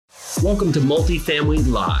Welcome to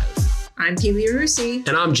Multifamily Live. I'm Keely Yarusi.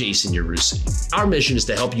 And I'm Jason Yarusi. Our mission is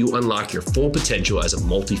to help you unlock your full potential as a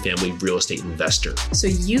multifamily real estate investor. So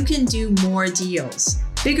you can do more deals,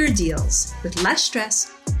 bigger deals, with less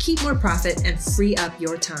stress, keep more profit, and free up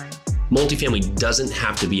your time. Multifamily doesn't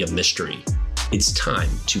have to be a mystery. It's time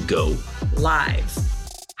to go live.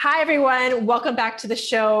 Hi, everyone. Welcome back to the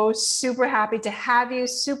show. Super happy to have you.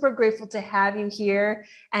 Super grateful to have you here.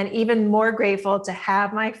 And even more grateful to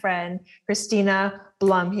have my friend, Christina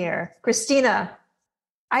Blum here. Christina,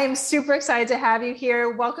 I am super excited to have you here.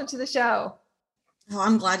 Welcome to the show. Oh,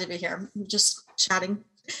 I'm glad to be here. I'm just chatting,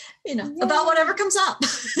 about whatever comes up.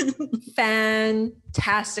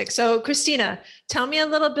 Fantastic. So Christina, tell me a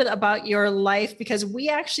little bit about your life, because we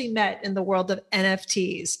actually met in the world of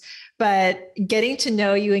NFTs. But getting to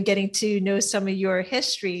know you and getting to know some of your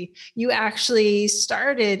history, you actually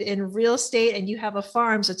started in real estate and you have a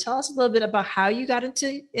farm. So tell us a little bit about how you got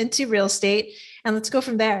into real estate, and let's go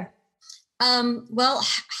from there. Well,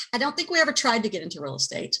 I don't think we ever tried to get into real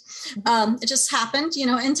estate. It just happened,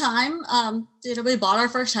 in time. We bought our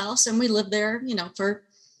first house and we lived there, for,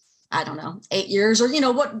 8 years or,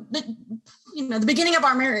 the beginning of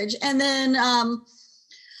our marriage. And then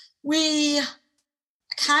we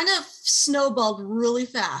kind of snowballed really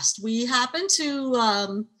fast. We happened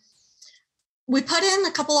to, we put in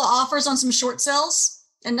a couple of offers on some short sales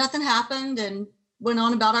and nothing happened and went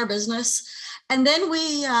on about our business. And then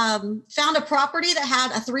we found a property that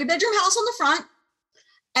had a 3-bedroom house on the front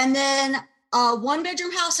and then a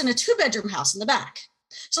 1-bedroom house and a 2-bedroom house in the back.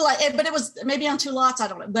 So but it was maybe on 2 lots, I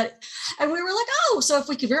don't know. And we were like, so if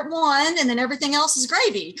we could rent one and then everything else is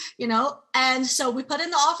gravy, And so we put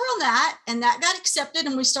in the offer on that and that got accepted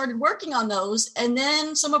and we started working on those. And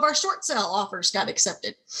then some of our short sale offers got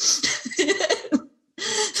accepted.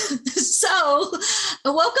 So I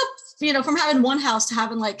woke up, from having one house to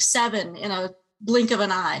having like 7 in a blink of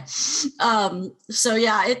an eye. So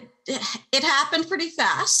yeah, it happened pretty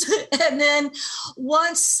fast. And then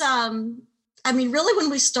once, really, when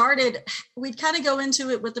we started, we'd kind of go into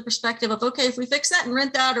it with the perspective of, okay, if we fix that and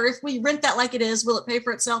rent that, or if we rent that like it is, will it pay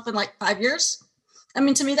for itself in like 5 years? To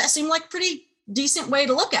me, that seemed like a pretty decent way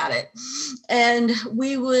to look at it. And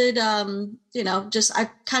we would, I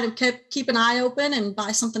kind of keep an eye open and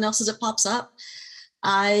buy something else as it pops up.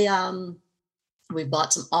 We've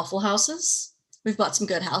bought some awful houses. We've bought some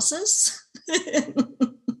good houses.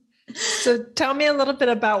 So tell me a little bit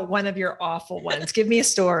about one of your awful ones. Give me a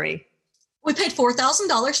story. We paid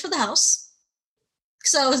 $4,000 for the house.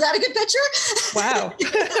 So is that a good picture? Wow.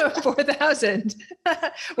 4,000.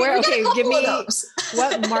 Give me,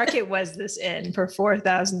 what market was this in for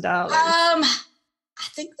 $4,000? I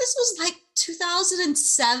think this was like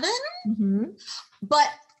 2007, but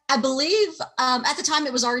I believe at the time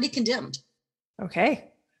it was already condemned. Okay.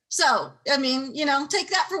 So, take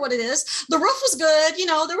that for what it is. The roof was good.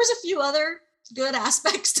 There was a few other good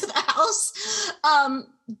aspects to the house.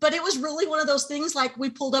 But it was really one of those things, like we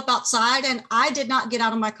pulled up outside and I did not get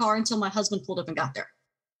out of my car until my husband pulled up and got there.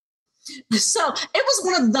 So it was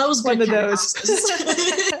one of those.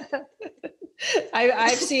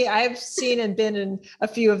 I've seen and been in a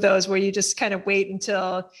few of those where you just kind of wait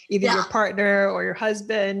until either your partner or your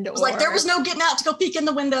husband. It was like there was no getting out to go peek in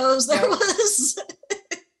the windows. There was.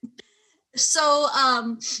 So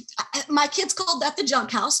my kids called that the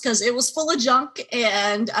junk house because it was full of junk.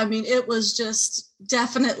 And it was just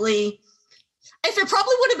definitely, if it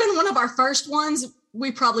probably would have been one of our first ones,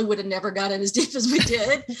 we probably would have never gotten as deep as we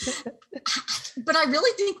did. But I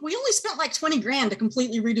really think we only spent like $20,000 to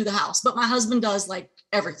completely redo the house. But my husband does like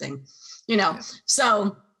everything,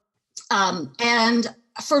 So, and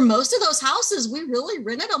for most of those houses, we really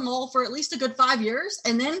rented them all for at least a good 5 years.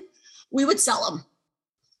 And then we would sell them.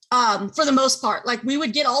 For the most part, like we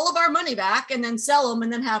would get all of our money back and then sell them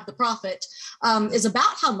and then have the profit, is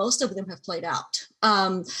about how most of them have played out.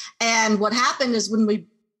 And what happened is when we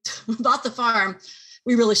bought the farm,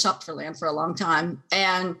 we really shopped for land for a long time.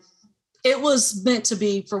 And it was meant to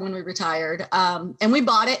be for when we retired. And we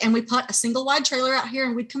bought it and we put a single wide trailer out here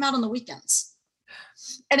and we'd come out on the weekends.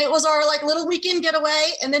 And it was our like little weekend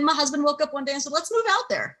getaway. And then my husband woke up one day and said, let's move out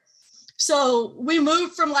there. So we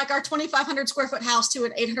moved from like our 2,500 square foot house to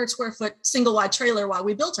an 800 square foot single wide trailer while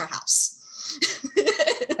we built our house.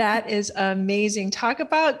 That is amazing. Talk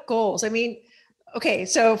about goals. Okay,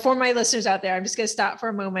 so for my listeners out there, I'm just going to stop for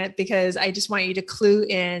a moment because I just want you to clue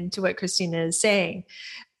in to what Christina is saying.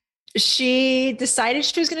 She decided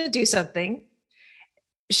she was going to do something.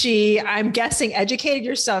 I'm guessing, educated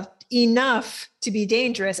yourself enough to be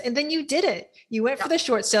dangerous. And then you did it. You went for the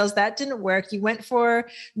short sales. That didn't work. You went for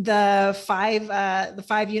the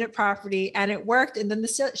 5-unit property, and it worked. And then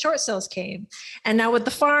the short sales came. And now with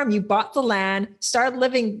the farm, you bought the land, started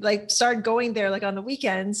going there like on the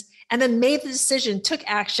weekends, and then made the decision, took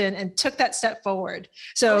action, and took that step forward.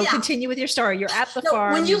 So continue with your story. You're at the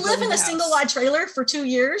farm. When you live in a single wide trailer for 2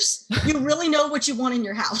 years, you really know what you want in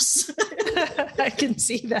your house. I can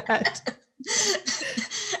see that.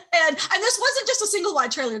 And this wasn't just a single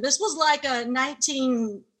wide trailer. This was like a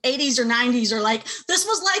 1980s or 90s, or like, this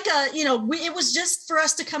was like it was just for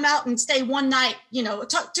us to come out and stay one night, 2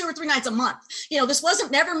 or 3 nights a month. This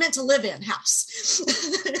wasn't never meant to live in house.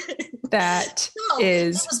 It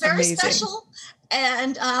was very amazing. Special.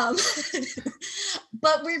 And,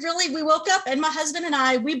 but we woke up, and my husband and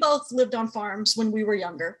I, we both lived on farms when we were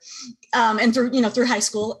younger, and through high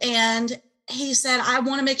school. And he said, I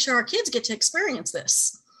want to make sure our kids get to experience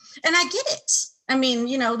this. And I get it. I mean,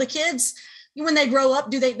 the kids, when they grow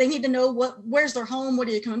up, they need to know where's their home? What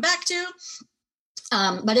are you coming back to?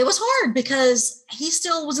 But it was hard because he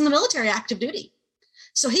still was in the military, active duty.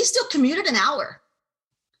 So he still commuted an hour.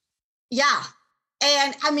 Yeah.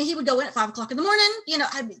 And I mean, he would go in at 5 o'clock in the morning,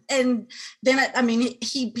 and then,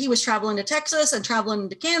 he was traveling to Texas and traveling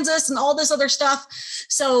to Kansas and all this other stuff.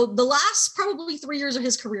 So the last probably 3 years of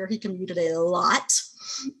his career, he commuted a lot.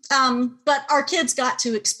 But our kids got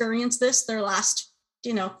to experience this their last,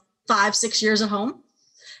 5-6 years at home,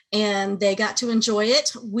 and they got to enjoy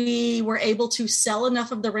it. We were able to sell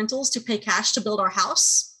enough of the rentals to pay cash to build our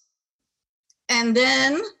house. And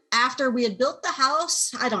then after we had built the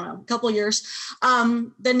house, I don't know, a couple of years,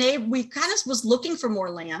 we kind of was looking for more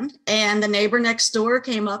land, and the neighbor next door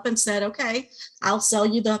came up and said, okay, I'll sell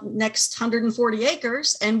you the next 140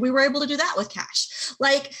 acres. And we were able to do that with cash.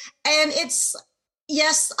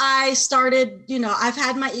 Yes, I started, I've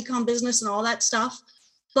had my e-com business and all that stuff,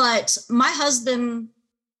 but my husband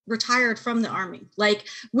retired from the Army.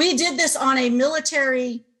 We did this on a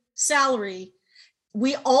military salary.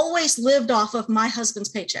 We always lived off of my husband's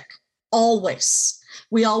paycheck. Always.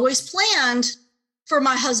 We always planned for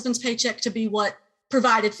my husband's paycheck to be what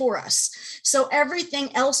provided for us. So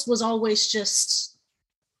everything else was always just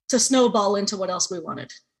to snowball into what else we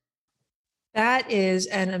wanted. That is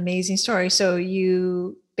an amazing story. So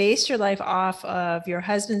you based your life off of your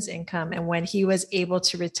husband's income. And when he was able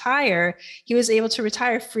to retire,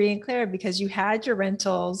 free and clear because you had your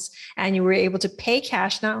rentals and you were able to pay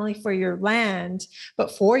cash, not only for your land,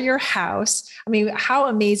 but for your house. I mean, how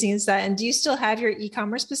amazing is that? And do you still have your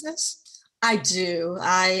e-commerce business? I do.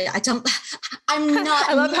 I'm not.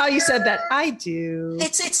 I love how you said that. I do.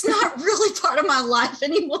 It's not really part of my life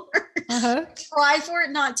anymore. Try for it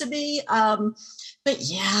not to be. But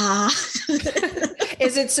yeah.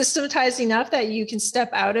 Is it systematized enough that you can step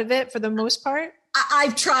out of it for the most part?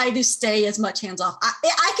 I've tried to stay as much hands off.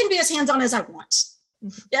 I can be as hands on as I want.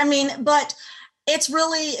 I mean, but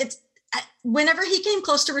whenever he came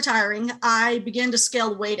close to retiring, I began to scale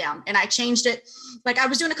the way down, and I changed it. I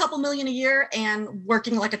was doing a couple million a year and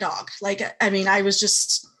working like a dog. I was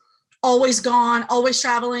just always gone, always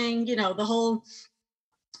traveling, the whole.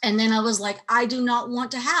 And then I was like, I do not want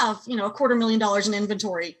to have, $250,000 in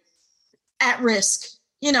inventory at risk,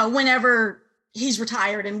 whenever he's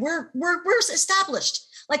retired and we're established.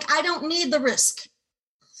 I don't need the risk.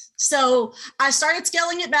 So I started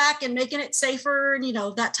scaling it back and making it safer,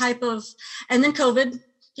 that type of, and then COVID,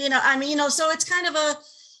 so it's kind of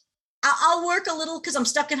I'll work a little because I'm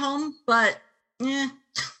stuck at home, but yeah.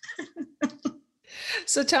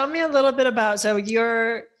 So tell me a little bit about,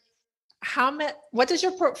 what does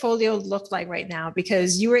your portfolio look like right now?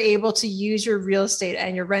 Because you were able to use your real estate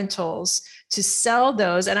and your rentals to sell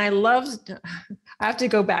those. And I have to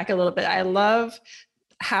go back a little bit. I love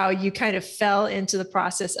how you kind of fell into the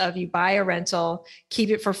process of you buy a rental, keep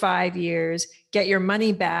it for 5 years, get your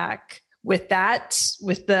money back with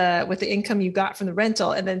the income you got from the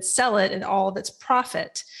rental, and then sell it and all of its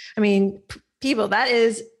profit. I mean, people, that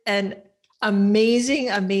is an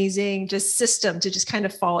amazing just system to just kind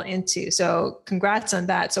of fall into. So congrats on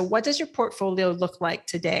that. So what does your portfolio look like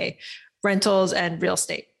today? Rentals and real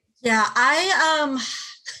estate. Yeah,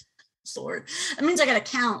 Lord, that means I got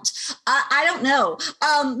to count. I don't know.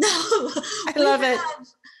 No, I love it.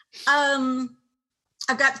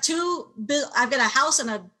 I've got a house and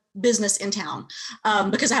a business in town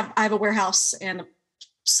because I have a warehouse and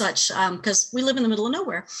such because we live in the middle of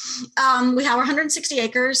nowhere. We have our 160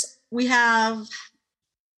 acres. We have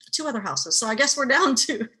 2 other houses. So I guess we're down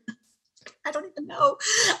to, I don't even know.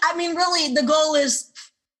 I mean, really, the goal is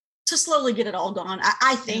to slowly get it all gone.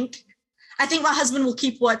 I think I think my husband will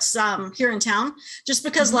keep what's here in town, just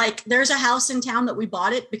because like there's a house in town that we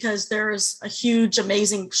bought it because there's a huge,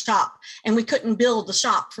 amazing shop and we couldn't build the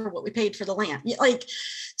shop for what we paid for the land. Like,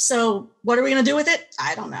 so what are we going to do with it?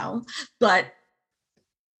 I don't know. But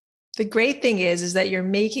the great thing is that you're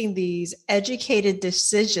making these educated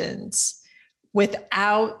decisions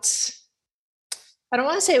without, I don't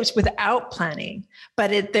want to say it was without planning,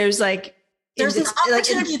 but there's an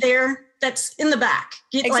opportunity there that's in the back.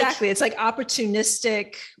 Exactly. It's like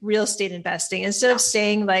opportunistic real estate investing instead of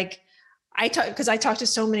saying like, I talk to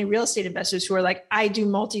so many real estate investors who are like, I do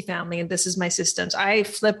multifamily and this is my systems. I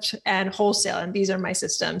flipped and wholesale and these are my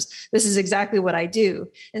systems. This is exactly what I do.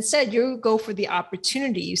 Instead, you go for the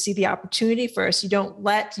opportunity. You see the opportunity first. You don't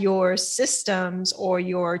let your systems or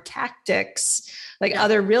your tactics, like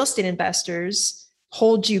other real estate investors,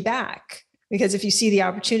 hold you back. Because if you see the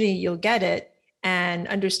opportunity, you'll get it and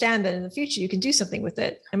understand that in the future you can do something with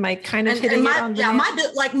it. Am I kind of hitting it on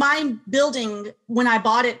the my building, when I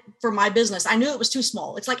bought it for my business, I knew it was too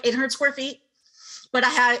small. It's like 800 square feet, but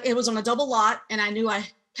it was on a double lot and I knew I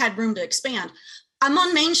had room to expand. I'm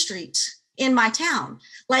on Main Street in my town.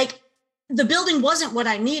 Like the building wasn't what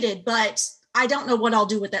I needed, but I don't know what I'll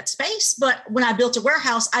do with that space. But when I built a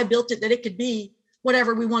warehouse, I built it that it could be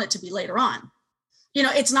whatever we want it to be later on. You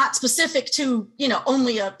know, it's not specific to,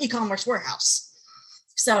 only a e-commerce warehouse.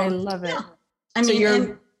 So I love it. Yeah. I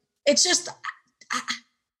mean, it's just,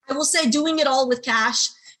 I will say doing it all with cash,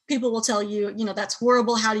 people will tell you, that's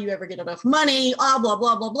horrible. How do you ever get enough money? Blah, blah,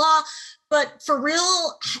 blah, blah, blah. But for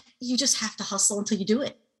real, you just have to hustle until you do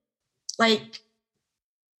it. Like,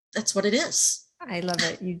 that's what it is. I love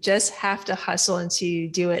it. You just have to hustle until you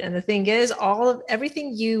do it. And the thing is,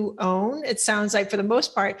 everything you own, it sounds like for the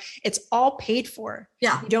most part, it's all paid for.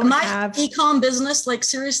 Yeah. You don't have e-com business. Like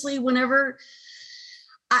seriously, whenever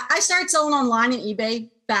I started selling online and eBay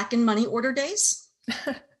back in money order days.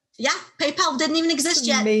 Yeah. PayPal didn't even exist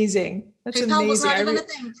yet. Amazing. That's PayPal amazing. was not even a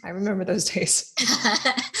thing. I remember those days.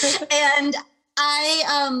 And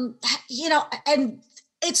and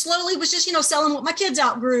it slowly was just, selling what my kids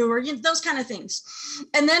outgrew or those kind of things.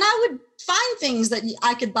 And then I would find things that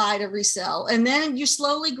I could buy to resell. And then you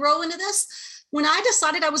slowly grow into this. When I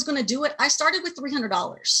decided I was going to do it, I started with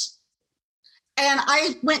 $300. And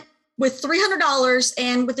I went with $300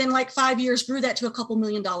 and within like 5 years grew that to a couple $1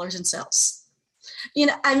 million in sales.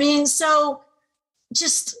 So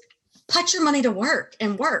just put your money to work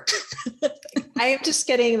and work. I am just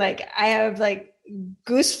getting I have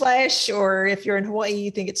goose flesh, or if you're in Hawaii,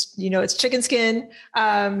 you think it's chicken skin.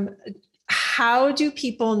 How do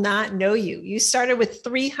people not know you? You started with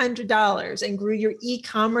 $300 and grew your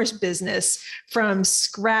e-commerce business from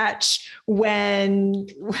scratch when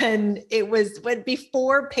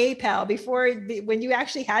before PayPal, when you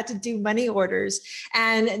actually had to do money orders.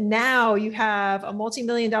 And now you have a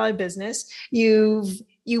multi-million-dollar business. You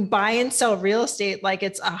buy and sell real estate like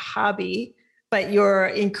it's a hobby, but you're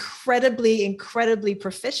incredibly, incredibly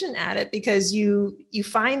proficient at it because you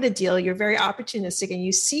find the deal, you're very opportunistic, and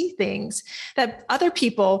you see things that other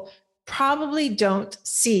people probably don't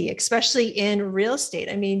see, especially in real estate.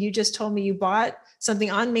 I mean, you just told me you bought something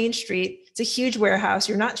on Main Street. It's a huge warehouse.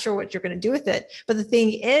 You're not sure what you're going to do with it. But the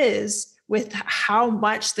thing is, with how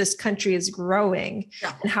much this country is growing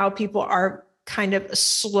and how people are kind of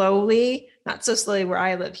slowly, not so slowly where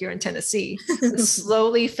I live here in Tennessee,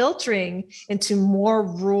 slowly filtering into more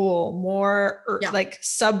rural, like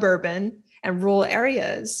suburban and rural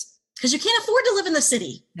areas. Because you can't afford to live in the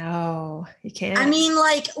city. No, you can't. I mean,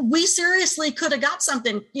 we seriously could have got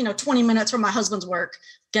something, 20 minutes from my husband's work.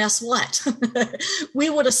 Guess what? We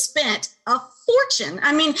would have spent a fortune.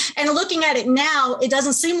 I mean, and looking at it now, it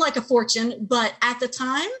doesn't seem like a fortune, but at the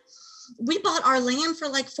time we bought our land for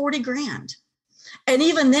like 40 grand. And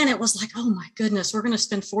even then it was like, oh my goodness, we're going to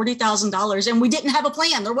spend $40,000 and we didn't have a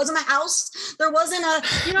plan. There wasn't a house. There wasn't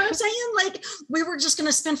you know what I'm saying? Like we were just going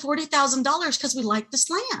to spend $40,000 because we liked this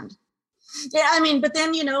land. Yeah. I mean, but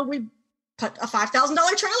then, we put a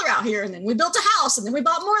 $5,000 trailer out here and then we built a house and then we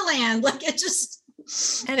bought more land. Like it just.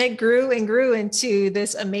 And it grew and grew into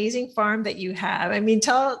this amazing farm that you have. I mean,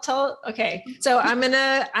 okay. So I'm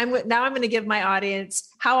going to give my audience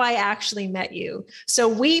how I actually met you. So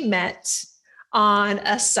we met on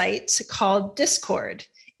a site called Discord,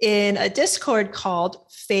 in a Discord called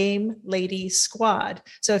Fame Lady Squad.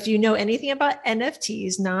 So if you know anything about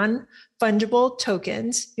NFTs, non-fungible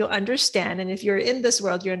tokens, you'll understand. And if you're in this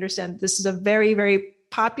world, you understand this is a very, very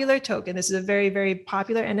popular token. This is a very, very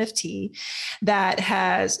popular NFT that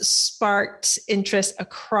has sparked interest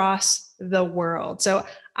across the world. So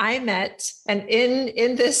I met, and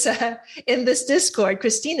in this Discord,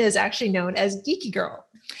 Christina is actually known as Geeky Girl.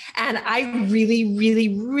 And I really,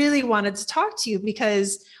 really, really wanted to talk to you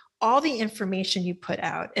because all the information you put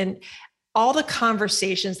out and all the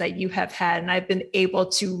conversations that you have had and I've been able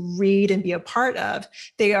to read and be a part of,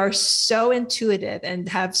 they are so intuitive and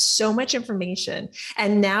have so much information.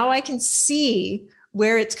 And now I can see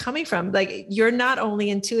where it's coming from. Like, you're not only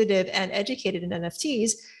intuitive and educated in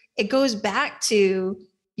NFTs, it goes back to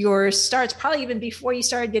your starts, probably even before you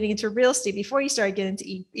started getting into real estate, before you started getting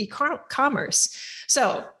into e-commerce.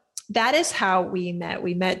 So that is how we met.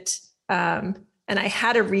 We met, and I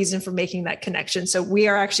had a reason for making that connection. So we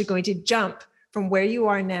are actually going to jump from where you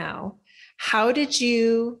are now. How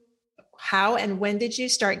and when did you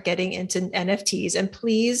start getting into NFTs? And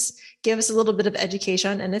please give us a little bit of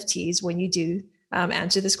education on NFTs when you do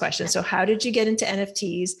answer this question. So how did you get into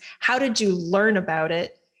NFTs? How did you learn about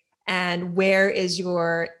it? And where is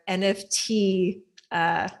your NFT,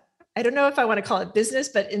 I don't know if I want to call it business,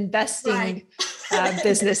 but investing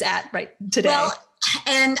business at right today? Well,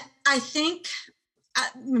 and I think, I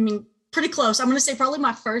mean, pretty close. I'm going to say probably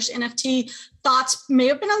my first NFT thoughts may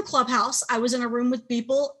have been on Clubhouse. I was in a room with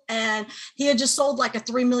people and he had just sold like a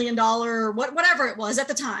 $3 million, whatever it was at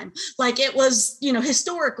the time. Like, it was,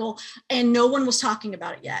 historical, and no one was talking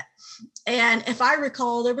about it yet. And if I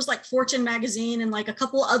recall, there was like Fortune magazine and like a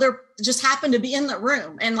couple other just happened to be in the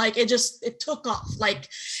room, and like it took off, like,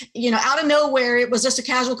 out of nowhere. It was just a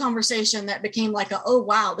casual conversation that became like oh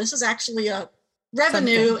wow, this is actually a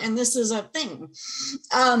revenue something. And this is a thing.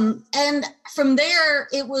 And from there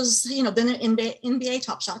it was, then NBA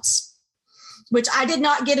Top Shots, which I did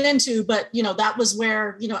not get into, but that was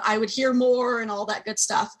where, I would hear more and all that good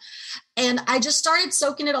stuff. And I just started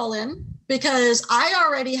soaking it all in because I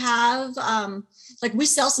already have, we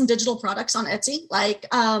sell some digital products on Etsy,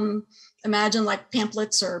 imagine like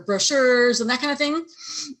pamphlets or brochures and that kind of thing.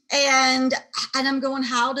 And I'm going,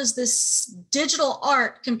 how does this digital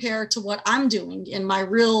art compare to what I'm doing in my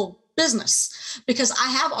real business? Because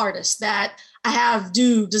I have artists that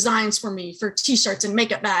do designs for me for t-shirts and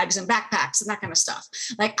makeup bags and backpacks and that kind of stuff.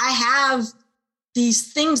 Like, I have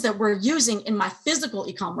these things that we're using in my physical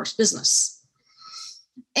e-commerce business.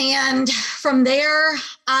 And from there,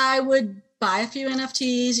 I would buy a few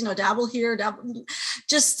NFTs, dabble here,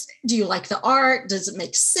 just, do you like the art? Does it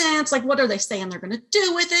make sense? Like, what are they saying they're going to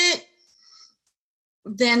do with it?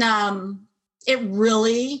 Then it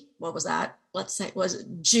really, what was that? Let's say it was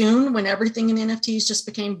June, when everything in NFTs just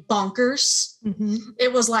became bonkers. Mm-hmm.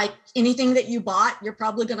 It was like anything that you bought, you're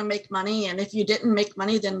probably going to make money. And if you didn't make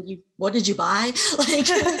money, then what did you buy? Like,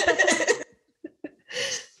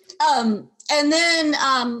 and then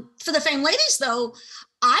for the Fame Ladies though,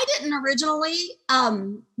 I didn't originally,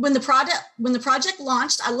 when the project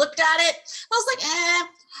launched, I looked at it, I was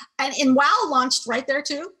like, and WoW launched right there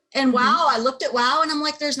too. And WoW, I looked at WoW and I'm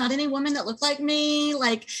like, there's not any women that look like me.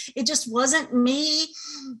 Like, it just wasn't me.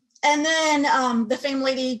 And then the Fame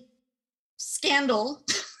Lady scandal.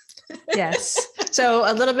 Yes. So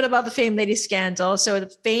a little bit about the Fame Lady scandal. So the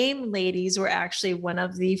Fame Ladies were actually one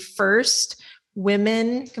of the first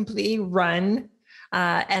women completely run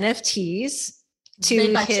NFTs to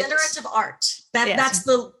made by hit generative art. Yes. That's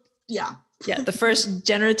the, yeah. Yeah. The first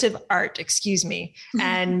generative art, excuse me.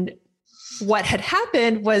 And what had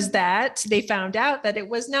happened was that they found out that it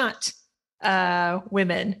was not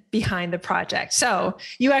women behind the project. So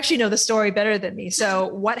you actually know the story better than me. So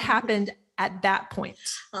what happened at that point?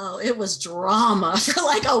 Oh, it was drama for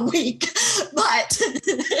like a week, but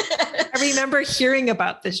I remember hearing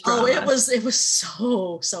about this drama. Oh, it was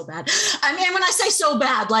so bad. I mean, when I say so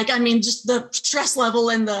bad, just the stress level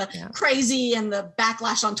and the crazy and the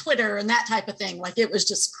backlash on Twitter and that type of thing. Like, it was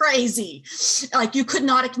just crazy. Like, you could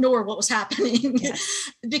not ignore what was happening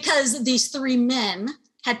because these three men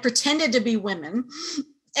had pretended to be women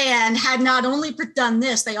and had not only done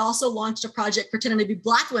this, they also launched a project pretending to be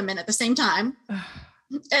Black women at the same time.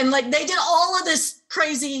 And like, they did all of this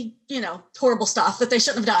crazy, horrible stuff that they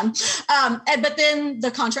shouldn't have done. But then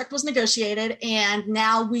the contract was negotiated, and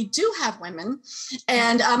now we do have women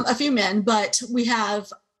and a few men, but we have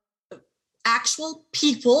actual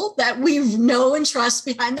people that we know and trust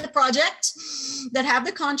behind the project that have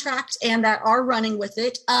the contract and that are running with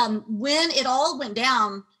it. When it all went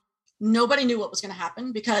down, nobody knew what was going to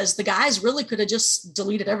happen because the guys really could have just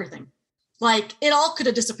deleted everything. Like, it all could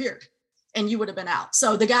have disappeared and you would have been out.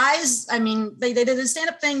 So the guys, they did a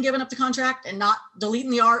stand-up thing, giving up the contract and not deleting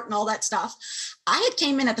the art and all that stuff. I had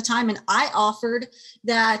came in at the time and I offered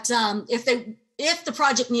that if the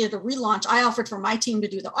project needed a relaunch, I offered for my team to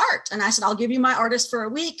do the art. And I said, I'll give you my artist for a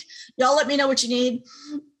week. Y'all let me know what you need.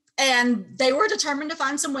 And they were determined to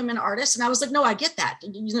find some women artists. And I was like, no, I get that.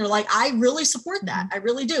 Like, I really support that. I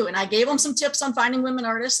really do. And I gave them some tips on finding women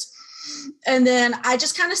artists. And then I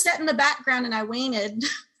just kind of sat in the background and I waited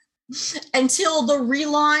until the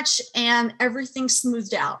relaunch and everything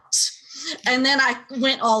smoothed out. And then I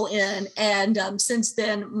went all in. And since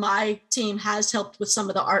then, my team has helped with some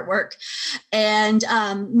of the artwork. And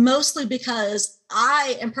mostly because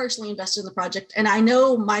I am personally invested in the project and I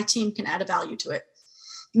know my team can add a value to it.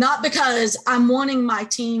 Not because I'm wanting my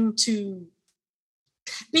team to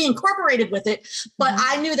be incorporated with it, but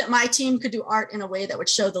I knew that my team could do art in a way that would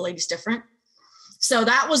show the ladies different. So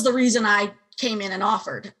that was the reason I came in and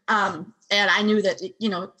offered. And I knew that,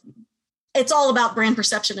 it's all about brand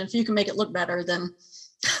perception. And if you can make it look better, then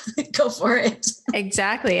go for it.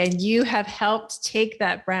 Exactly. And you have helped take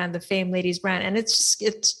that brand, the Fame Ladies brand, and it's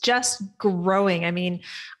just growing. I mean,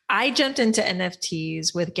 I jumped into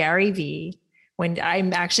NFTs with Gary Vee when I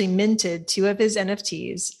actually minted 2 of his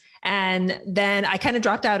NFTs. And then I kind of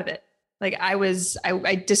dropped out of it. Like I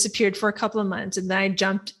disappeared for a couple of months and then I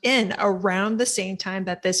jumped in around the same time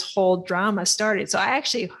that this whole drama started. So I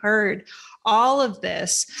actually heard all of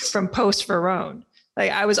this from Post Verone.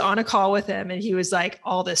 Like I was on a call with him and he was like,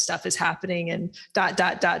 all this stuff is happening and ...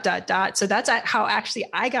 So that's how actually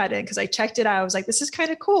I got in because I checked it out. I was like, this is kind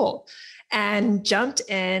of cool and jumped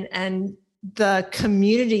in, and the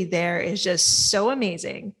community there is just so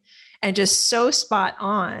amazing and just so spot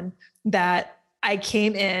on that I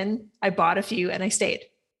came in, I bought a few and I stayed.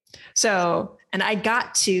 So, and I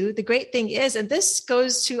got to, the great thing is, and this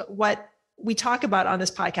goes to what we talk about on this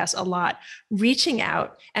podcast a lot, reaching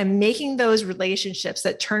out and making those relationships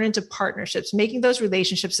that turn into partnerships, making those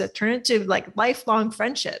relationships that turn into like lifelong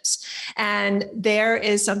friendships. And there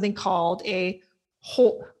is something called a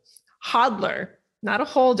hodler, not a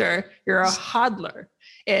holder, you're a hodler.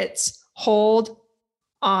 It's hold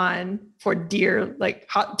on for dear life.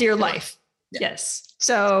 Yeah. Yes.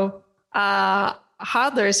 So a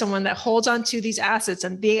hodler is someone that holds on to these assets,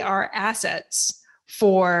 and they are assets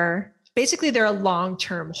for basically they're a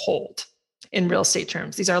long-term hold in real estate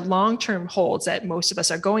terms. These are long-term holds that most of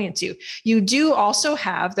us are going into. You do also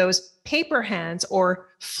have those paper hands or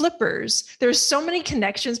flippers. There's so many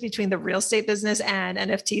connections between the real estate business and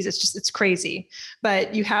NFTs. It's crazy.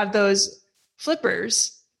 But you have those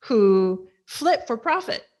flippers who flip for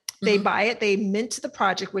profit. They buy it, they mint the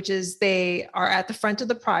project, which is they are at the front of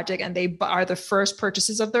the project and they are the first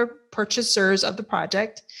purchasers of the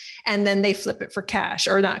project. And then they flip it for cash,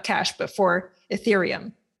 or not cash, but for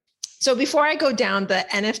Ethereum. So before I go down the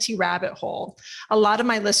NFT rabbit hole, a lot of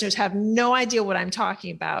my listeners have no idea what I'm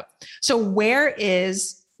talking about. So where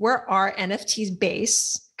are NFTs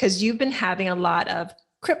based? Because you've been having a lot of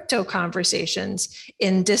crypto conversations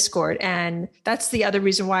in Discord. And that's the other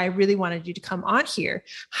reason why I really wanted you to come on here.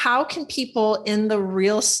 How can people in the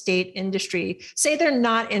real estate industry say they're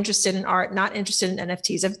not interested in art, not interested in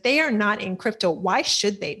NFTs? If they are not in crypto, why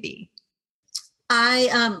should they be?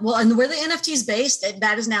 And where the NFT is based,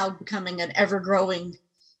 that is now becoming an ever-growing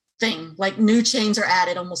thing. Like new chains are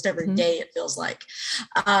added almost every day, it feels like.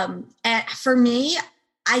 For me,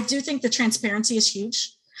 I do think the transparency is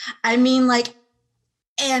huge. I mean,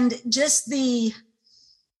 and just I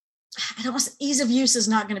don't want to say ease of use is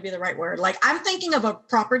not going to be the right word. Like I'm thinking of a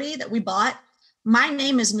property that we bought. My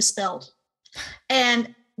name is misspelled.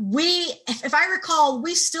 And if I recall,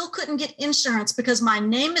 we still couldn't get insurance because my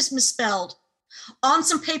name is misspelled on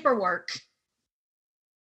some paperwork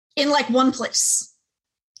in one place.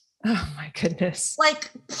 Oh my goodness. What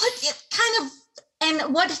it kind of,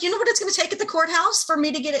 and what it's going to take at the courthouse for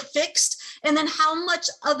me to get it fixed? And then how much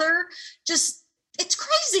it's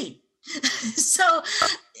crazy. So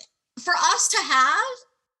for us to have,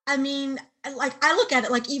 I mean, I look at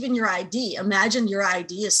it like even your ID. Imagine your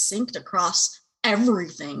ID is synced across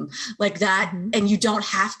everything like that. And you don't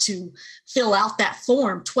have to fill out that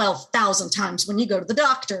form 12,000 times when you go to the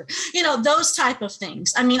doctor, those type of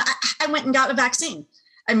things. I mean, I went and got a vaccine.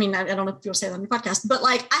 I mean, I don't know if you'll say that on your podcast, but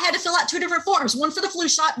I had to fill out 2 different forms, one for the flu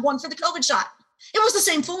shot, one for the COVID shot. It was the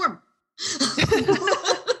same form.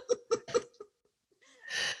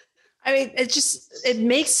 I mean, it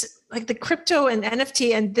makes the crypto and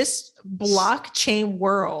NFT and this blockchain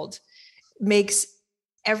world makes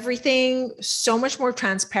everything so much more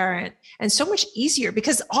transparent and so much easier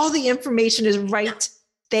because all the information is right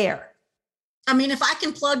there. I mean, if I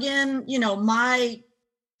can plug in, my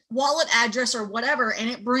wallet address or whatever, and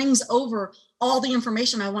it brings over all the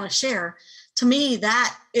information I want to share to me,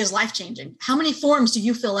 that is life-changing. How many forms do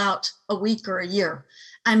you fill out a week or a year?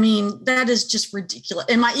 I mean, that is just ridiculous.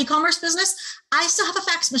 In my e-commerce business, I still have a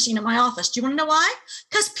fax machine in my office. Do you want to know why?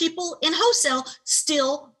 Because people in wholesale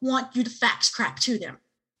still want you to fax crap to them.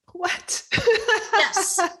 What?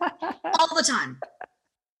 Yes, all the time.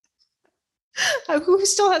 Who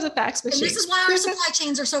still has a fax machine? And this is why our supply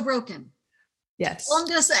chains are so broken. Yes. All I'm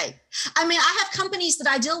going to say. I mean, I have companies that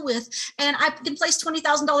I deal with, and I can place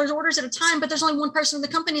 $20,000 orders at a time, but there's only one person in the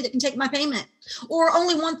company that can take my payment, or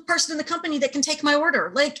only one person in the company that can take my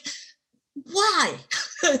order. Like, why?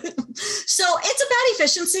 So it's about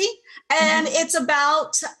efficiency, and it's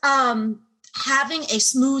about having a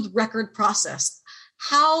smooth record process.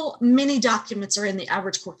 How many documents are in the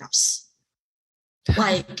average courthouse?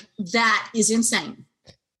 Like, that is insane.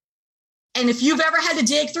 And if you've ever had to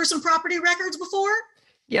dig through some property records before,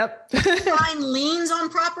 yep, find liens on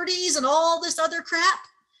properties and all this other crap,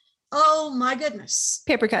 oh my goodness.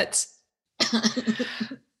 Paper cuts.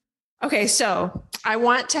 Okay, so I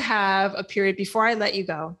want to have a period before I let you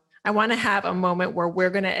go. I want to have a moment where we're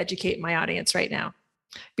going to educate my audience right now,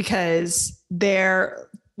 because they're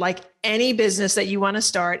like any business that you want to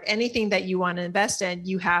start, anything that you want to invest in,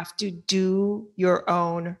 you have to do your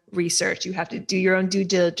own research. You have to do your own due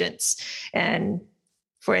diligence. And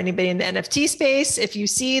for anybody in the NFT space, if you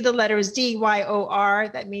see the letters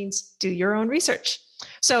DYOR, that means do your own research.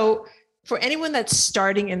 So for anyone that's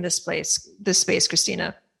starting in this space,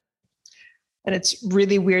 Christina, and it's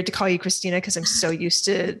really weird to call you Christina because I'm so used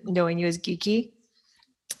to knowing you as geeky.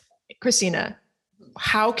 Christina,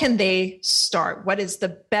 how can they start? What is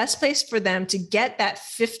the best place for them to get that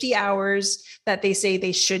 50 hours that they say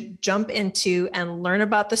they should jump into and learn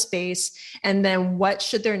about the space? And then what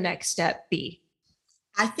should their next step be?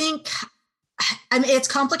 I mean, it's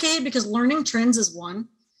complicated because learning trends is one.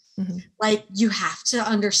 Mm-hmm. Like, you have to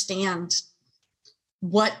understand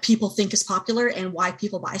what people think is popular and why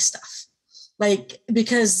people buy stuff. Like,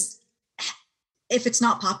 because if it's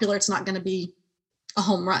not popular, it's not going to be a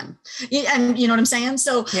home run. And you know what I'm saying?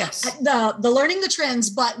 So yes, the learning the trends,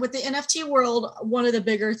 but with the NFT world, one of the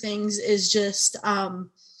bigger things is just,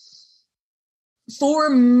 for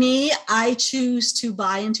me, I choose to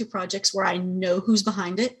buy into projects where I know who's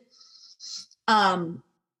behind it. And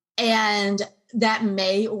that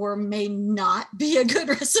may or may not be a good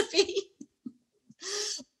recipe,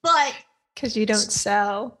 but because you don't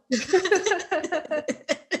sell.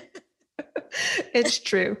 It's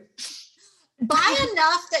true. Buy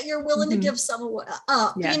enough that you're willing to give some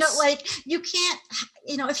up. Yes. You know, like, you can't,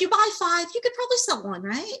 you know, if you buy 5, you could probably sell 1,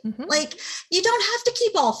 right? Mm-hmm. Like, you don't have to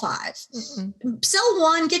keep all 5. Mm-hmm. Sell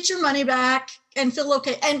 1, get your money back, and feel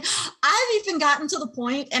okay. And I've even gotten to the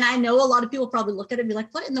point, and I know a lot of people probably look at it and be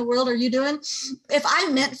like, what in the world are you doing? If I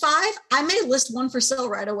meant 5, I may list 1 for sale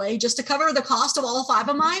right away just to cover the cost of all 5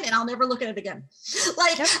 of mine, and I'll never look at it again.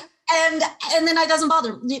 Like, yep. And then it doesn't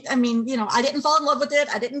bother me. I mean, you know, I didn't fall in love with it.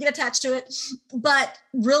 I didn't get attached to it. But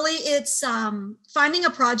really, it's finding a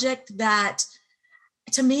project that,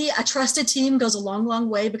 to me, a trusted team goes a long, long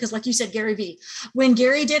way. Because like you said, Gary Vee, when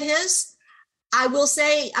Gary did his, I will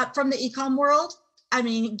say from the e-com world, I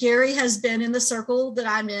mean, Gary has been in the circle that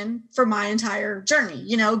I'm in for my entire journey.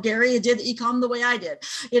 You know, Gary did the e-com the way I did.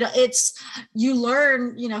 You know, you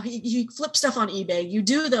learn, you know, you flip stuff on eBay, you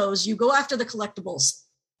do those, you go after the collectibles.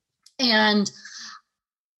 And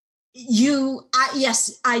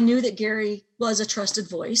yes, I knew that Gary was a trusted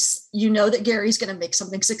voice. You know that Gary's going to make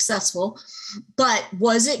something successful, but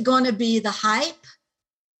was it going to be the hype?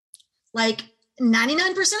 Like 99%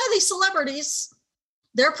 of these celebrities,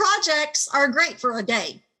 their projects are great for a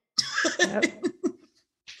day, yep.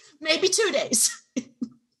 Maybe 2 days.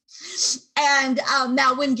 And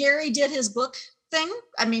now when Gary did his book thing,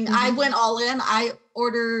 I mean, mm-hmm. I went all in. I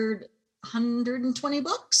ordered 120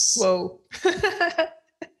 books. Whoa.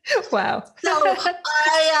 Wow. So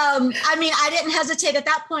I mean, I didn't hesitate at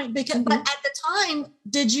that point because, mm-hmm. but at the time,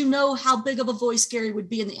 did you know how big of a voice Gary would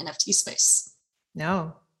be in the NFT space?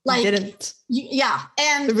 No, like, I didn't. Yeah.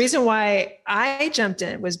 And the reason why I jumped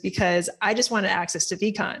in was because I just wanted access to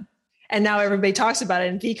VCon. And now everybody talks about it,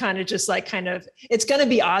 and VCon is just like kind of, it's going to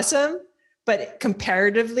be awesome. But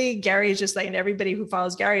comparatively, Gary is just like, and everybody who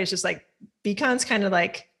follows Gary is just like, VCon's kind of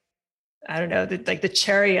like, I don't know, like the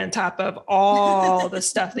cherry on top of all the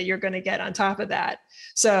stuff that you're going to get on top of that.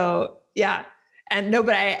 So yeah. And no,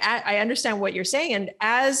 but I understand what you're saying. And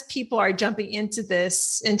as people are jumping into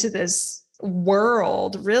this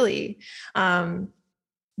world, really,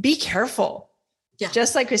 be careful. Yeah.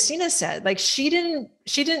 Just like Christina said, like she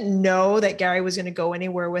didn't know that Gary was going to go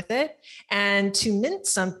anywhere with it. And to mint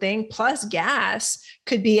something plus gas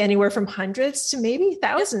could be anywhere from hundreds to maybe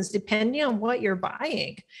thousands, depending on what you're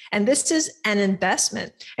buying. And this is an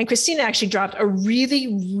investment. And Christina actually dropped a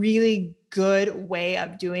really, really good way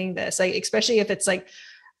of doing this. Like, especially if it's like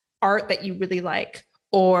art that you really like,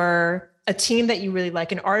 or a team that you really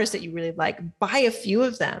like, an artist that you really like, buy a few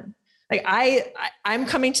of them. Like I'm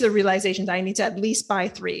coming to the realization that I need to at least buy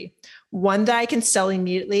 3. One that I can sell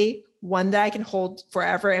immediately, one that I can hold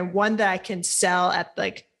forever, and one that I can sell at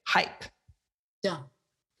like hype. Yeah.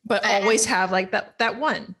 But always have like that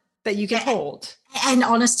one that you can hold. And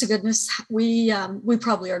honest to goodness, we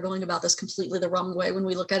probably are going about this completely the wrong way when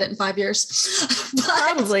we look at it in 5 years.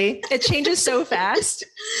 Probably. It changes so fast.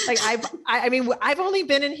 Like I've only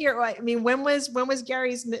been in here. I mean, when was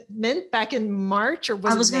Gary's mint? Back in March, or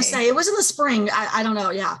was I was going to say it was in the spring. I don't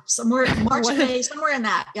know. Yeah, somewhere March, May, somewhere in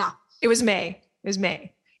that. Yeah, it was May. It was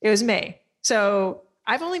May. So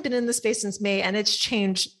I've only been in the space since May, and it's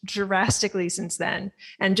changed drastically since then.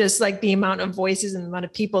 And just like the amount of voices and the amount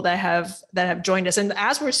of people that have joined us. And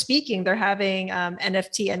as we're speaking, they're having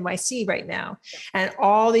NFT NYC right now. And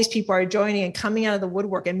all these people are joining and coming out of the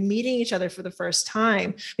woodwork and meeting each other for the first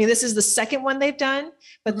time. I mean, this is the second one they've done,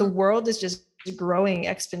 but the world is just growing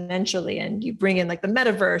exponentially. And you bring in like the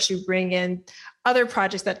metaverse, you bring in other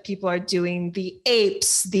projects that people are doing, the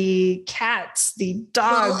apes, the cats, the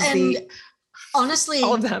dogs, honestly,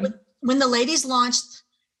 all of them. When the ladies launched,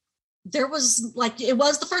 there was like, it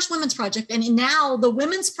was the first women's project. And now the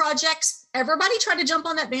women's projects, everybody tried to jump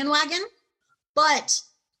on that bandwagon, but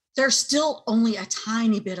there's still only a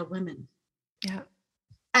tiny bit of women. Yeah.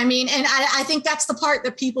 I mean, and I think that's the part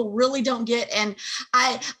that people really don't get. And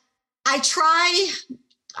I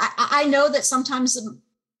know that sometimes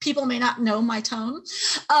people may not know my tone.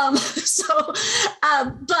 But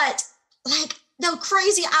like, the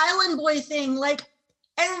Crazy Island Boy thing, like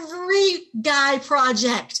every guy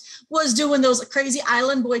project was doing those Crazy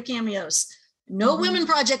Island Boy cameos. No women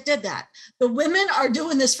project did that. The women are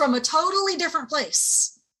doing this from a totally different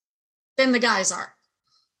place than the guys are.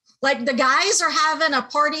 Like the guys are having a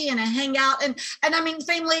party and a hangout, and I mean,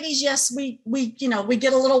 Fame Ladies, yes, we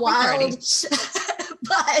get a little wild,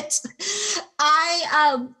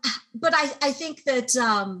 but I think that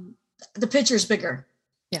the picture's bigger.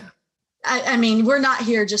 Yeah. I mean, we're not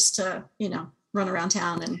here just to, run around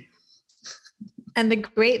town. And the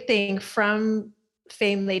great thing from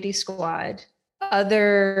Fame Lady Squad,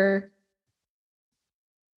 other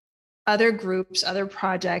groups, other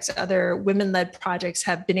projects, other women-led projects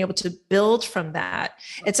have been able to build from that.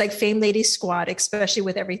 It's like Fame Lady Squad, especially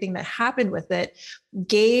with everything that happened with it,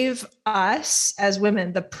 gave us as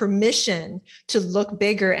women the permission to look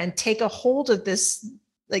bigger and take a hold of this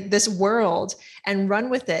world and run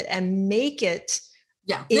with it and make it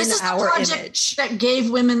this is our the project image that gave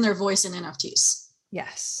women their voice in NFTs.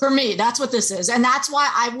 Yes. For me, that's what this is. And that's why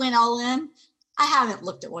I went all in. I haven't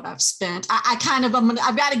looked at what I've spent. I've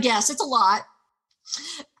got to guess. It's a lot.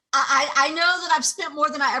 I know that I've spent more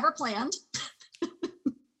than I ever planned.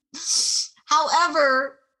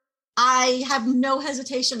 However, I have no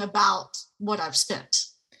hesitation about what I've spent.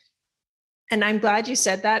 And I'm glad you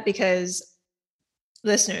said that, because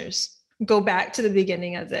listeners, go back to the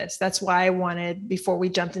beginning of this. That's why I wanted, before we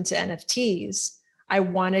jumped into NFTs, I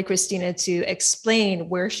wanted Christina to explain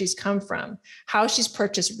where she's come from, how she's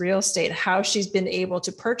purchased real estate, how she's been able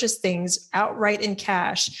to purchase things outright in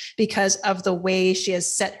cash because of the way she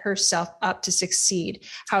has set herself up to succeed,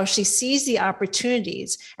 how she sees the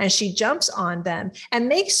opportunities and she jumps on them and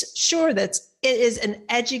makes sure that it is an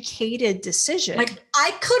educated decision. Like,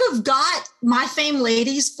 I could have got my Fame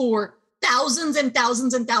Ladies for thousands and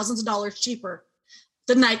thousands and thousands of dollars cheaper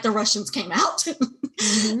the night the Russians came out.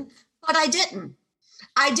 But I didn't.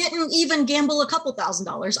 I didn't even gamble a couple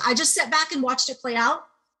 $1,000s. I just sat back and watched it play out.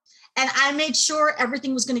 And I made sure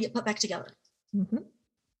everything was going to get put back together.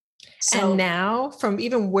 So, and now, from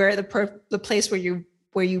even where the place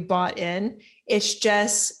where you bought in, it's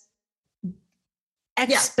just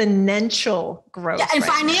exponential growth. Yeah, and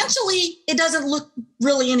financially, it doesn't look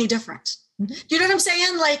really any different. Do you know what I'm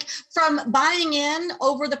saying? Like, from buying in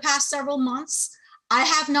over the past several months, I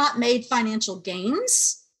have not made financial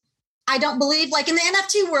gains. I don't believe, like in the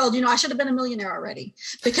NFT world, I should have been a millionaire already,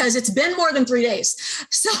 because it's been more than 3 days.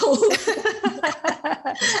 So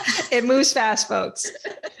it moves fast, folks.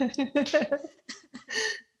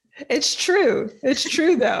 It's true. It's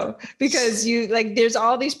true though, because you like, there's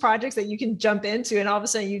all these projects that you can jump into and all of a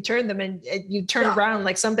sudden you turn them and you turn around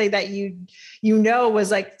like somebody that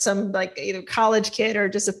was like some like either college kid or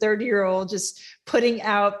just a 30-year-old just putting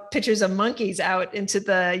out pictures of monkeys out into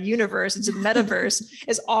the universe, into the metaverse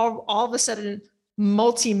is all of a sudden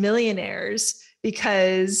multimillionaires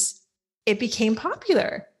because it became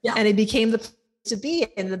popular and it became the place to be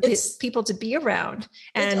and the people to be around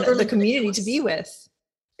and the community ridiculous. To be with.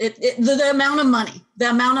 The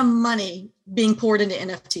amount of money being poured into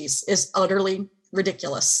NFTs is utterly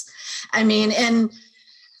ridiculous. I mean, and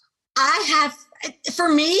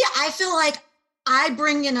for me, I feel like I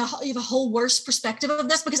bring in a whole worse perspective of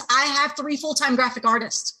this because I have 3 full-time graphic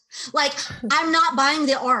artists. Like, I'm not buying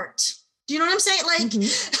the art. Do you know what I'm saying? Like,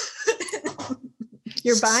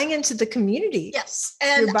 you're buying into the community. Yes.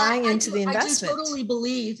 And you're buying into the investment. I do totally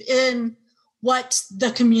believe in what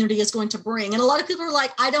the community is going to bring. And a lot of people are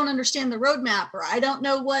like, I don't understand the roadmap or I don't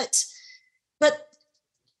know what, but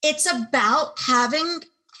it's about having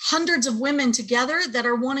hundreds of women together that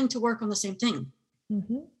are wanting to work on the same thing,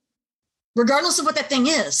 regardless of what that thing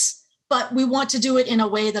is. But we want to do it in a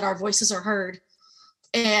way that our voices are heard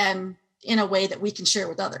and in a way that we can share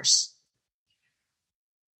with others.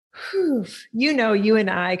 You know, you and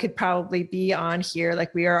I could probably be on here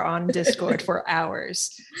like we are on Discord for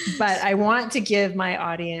hours, but I want to give my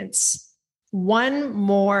audience one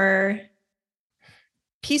more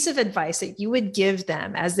piece of advice that you would give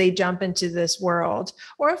them as they jump into this world,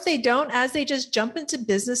 or if they don't, as they just jump into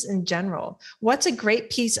business in general. What's a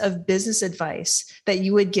great piece of business advice that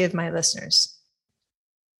you would give my listeners?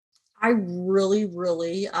 I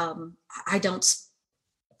really, I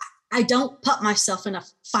don't put myself in a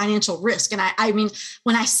financial risk. And I mean,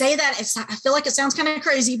 when I say that, I feel like it sounds kind of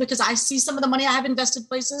crazy because I see some of the money I have invested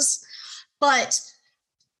places, but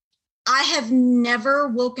I have never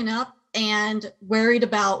woken up and worried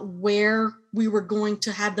about where we were going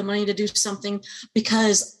to have the money to do something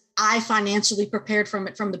because I financially prepared from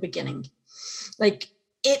it from the beginning. Like,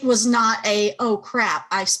 it was not oh crap,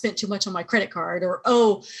 I spent too much on my credit card, or,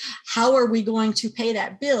 oh, how are we going to pay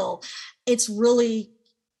that bill? It's really,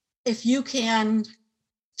 if you can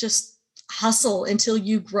just hustle until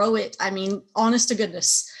you grow it, I mean, honest to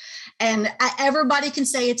goodness. And everybody can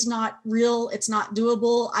say it's not real, it's not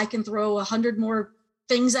doable. I can throw 100 more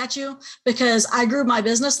things at you because I grew my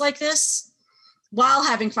business like this while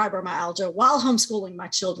having fibromyalgia, while homeschooling my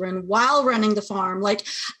children, while running the farm. Like,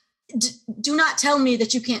 do not tell me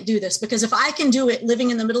that you can't do this, because if I can do it living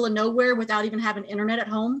in the middle of nowhere without even having internet at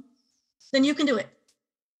home, then you can do it.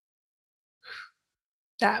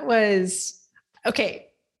 That was okay.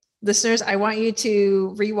 Listeners, I want you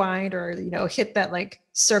to rewind or, hit that like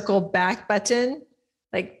circle back button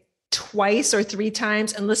like twice or 3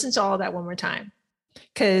 times and listen to all that one more time.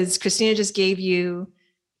 Because Christina just gave you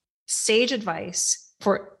sage advice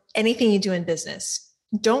for anything you do in business.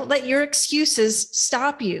 Don't let your excuses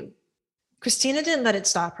stop you. Christina didn't let it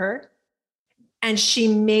stop her. And she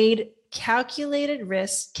made calculated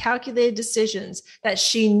risks, calculated decisions that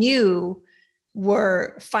she knew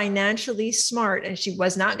were financially smart, and she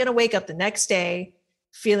was not going to wake up the next day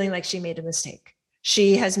feeling like she made a mistake.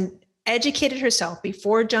 She has educated herself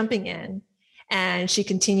before jumping in, and she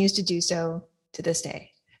continues to do so to this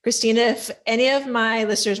day. Christina, if any of my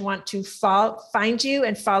listeners want to find you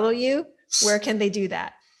and follow you, where can they do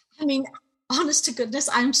that? I mean, honest to goodness,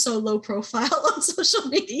 I'm so low profile on social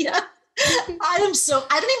media. I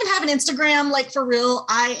don't even have an Instagram, like, for real.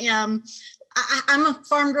 I'm a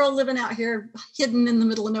farm girl living out here hidden in the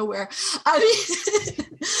middle of nowhere. I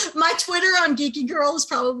mean, my Twitter on Geeky Girl is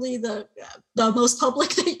probably the most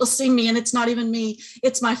public that you'll see me. And it's not even me.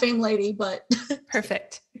 It's my fame lady, but.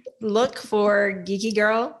 Perfect. Look for Geeky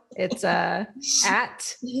Girl. It's at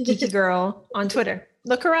Geeky Girl on Twitter.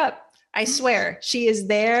 Look her up. I swear she is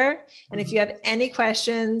there. And if you have any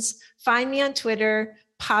questions, find me on Twitter,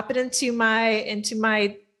 pop it into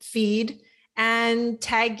my feed and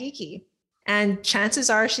tag Geeky. And chances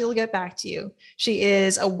are she'll get back to you. She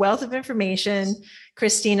is a wealth of information.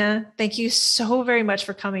 Christina, thank you so very much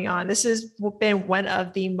for coming on. This has been one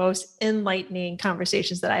of the most enlightening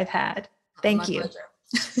conversations that I've had. Thank you.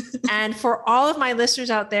 And for all of my listeners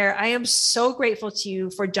out there, I am so grateful to you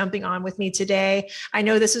for jumping on with me today. I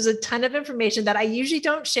know this is a ton of information that I usually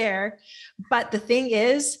don't share, but the thing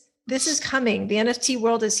is, this is coming. The NFT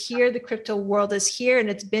world is here. The crypto world is here, and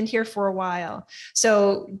it's been here for a while.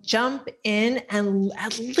 So jump in and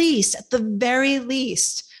at the very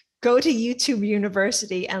least, go to YouTube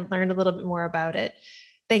University and learn a little bit more about it.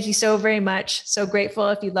 Thank you so very much. So grateful.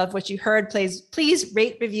 If you love what you heard, please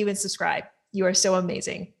rate, review, and subscribe. You are so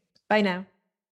amazing. Bye now.